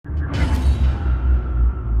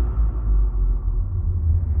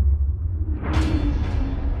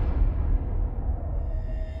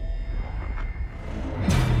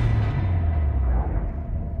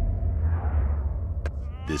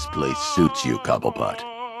this place suits you, Cobblepot.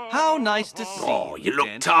 How nice to see Oh, you look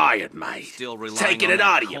tired, mate. Still relying Taking on it that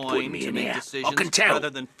out of you, coin putting me to in make here. I decisions can tell. rather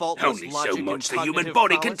than faultless Only so logic much and the human cognitive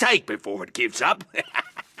body can prowess. take before it gives up.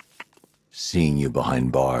 Seeing you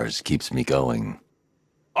behind bars keeps me going.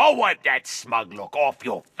 I'll wipe that smug look off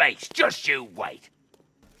your face. Just you wait.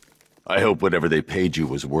 I hope whatever they paid you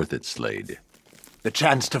was worth it, Slade. The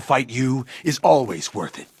chance to fight you is always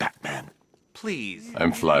worth it, Batman. Please.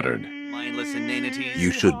 I'm flattered. Mindless inanities.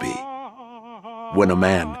 You should be. When a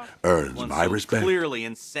man earns One my so respect, clearly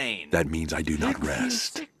insane. that means I do not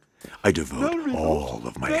rest. I devote all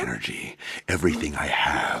of my energy, everything I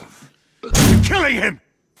have, to killing him!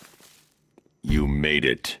 You made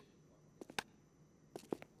it.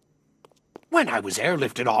 When I was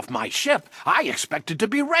airlifted off my ship, I expected to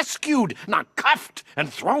be rescued, not cuffed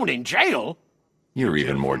and thrown in jail. You're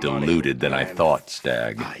even more deluded than I thought,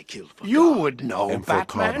 Stag. You would know, M4 Batman.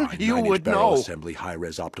 carbine, You 9-inch would barrel know. assembly,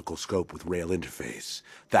 high-res optical scope with rail interface.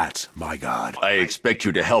 That's my god. I expect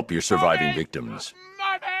you to help your surviving victims.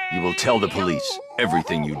 You will tell the police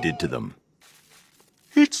everything you did to them.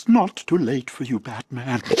 It's not too late for you,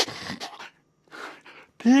 Batman.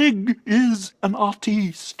 Pig is an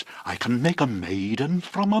artiste. I can make a maiden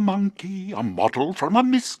from a monkey, a model from a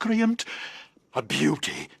miscreant, a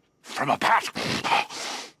beauty from a bat.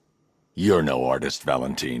 You're no artist,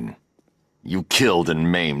 Valentine. You killed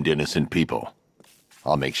and maimed innocent people.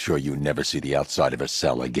 I'll make sure you never see the outside of a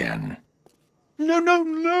cell again. No, no,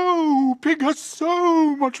 no! Pig has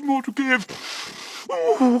so much more to give.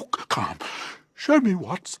 Oh, come. Show me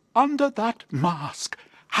what's under that mask.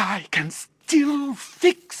 I can still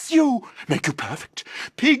fix you, make you perfect.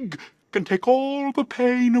 Pig can take all the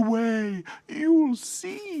pain away. You'll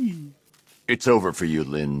see. It's over for you,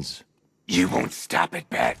 Linz. You won't stop it,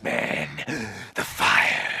 Batman.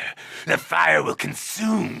 The fire will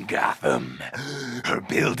consume Gotham. Her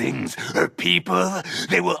buildings, her people,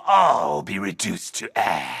 they will all be reduced to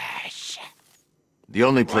ash. The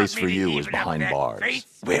only place for you is behind bars.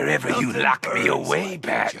 Wherever you lock me away,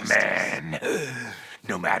 Batman.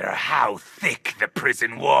 No matter how thick the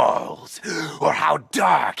prison walls, or how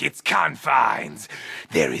dark its confines,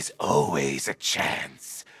 there is always a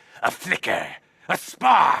chance, a flicker, a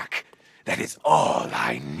spark. That is all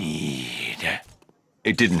I need.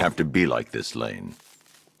 It didn't have to be like this, Lane.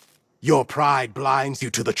 Your pride blinds you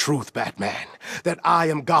to the truth, Batman, that I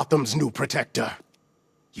am Gotham's new protector.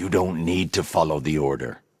 You don't need to follow the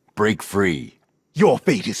order. Break free. Your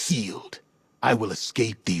fate is sealed. I will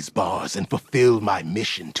escape these bars and fulfill my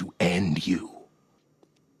mission to end you.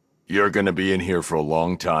 You're gonna be in here for a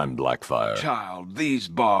long time, Blackfire. Child, these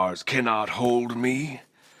bars cannot hold me.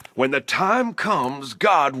 When the time comes,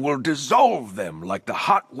 God will dissolve them like the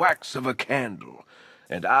hot wax of a candle,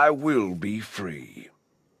 and I will be free.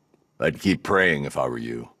 I'd keep praying if I were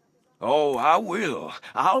you. Oh, I will.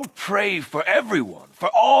 I'll pray for everyone, for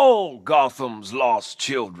all Gotham's lost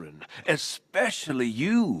children, especially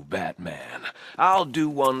you, Batman. I'll do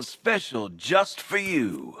one special just for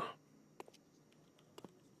you.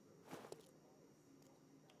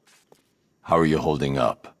 How are you holding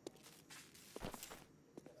up?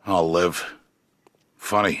 I'll live.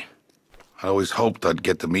 Funny. I always hoped I'd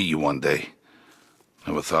get to meet you one day.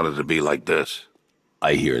 Never thought it'd be like this.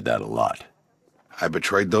 I hear that a lot. I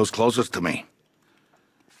betrayed those closest to me.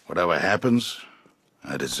 Whatever happens,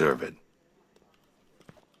 I deserve it.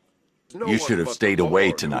 You should have stayed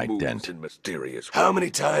away tonight, Dent. How many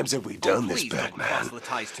times have we done this, Please don't Batman?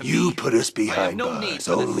 proselytize to You me. put us I have behind no need bars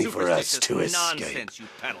for the only for us superstitious to escape. nonsense you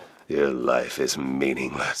peddle. Your life is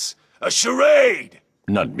meaningless. A charade!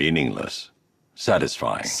 Not meaningless.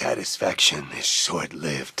 Satisfying. Satisfaction is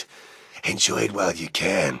short-lived. Enjoy it while you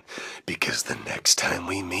can, because the next time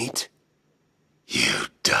we meet, you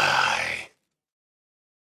die.